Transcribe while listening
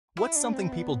What's something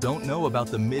people don't know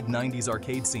about the mid-90s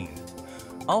arcade scene?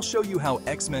 I'll show you how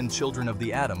X-Men Children of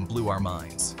the Atom blew our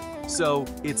minds. So,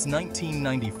 it's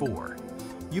 1994.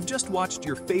 You've just watched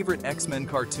your favorite X-Men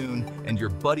cartoon and your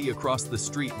buddy across the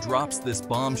street drops this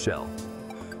bombshell.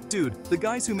 Dude, the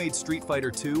guys who made Street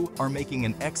Fighter 2 are making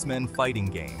an X-Men fighting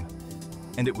game.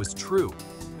 And it was true.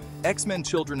 X-Men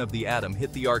Children of the Atom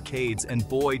hit the arcades and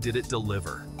boy did it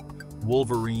deliver.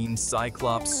 Wolverine,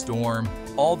 Cyclops, Storm,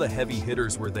 all the heavy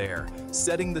hitters were there,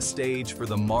 setting the stage for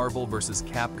the Marvel vs.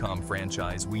 Capcom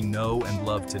franchise we know and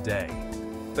love today.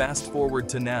 Fast forward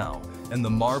to now, and the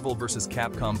Marvel vs.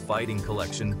 Capcom Fighting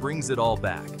Collection brings it all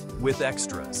back, with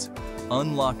extras.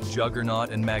 Unlock Juggernaut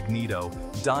and Magneto,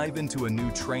 dive into a new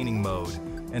training mode,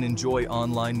 and enjoy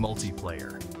online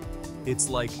multiplayer. It's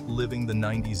like living the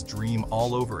 90s dream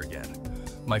all over again.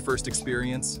 My first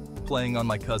experience? Playing on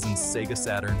my cousin's Sega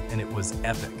Saturn, and it was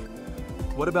epic.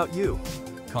 What about you?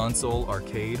 Console,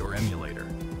 arcade, or emulator?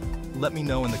 Let me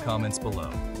know in the comments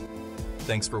below.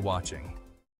 Thanks for watching.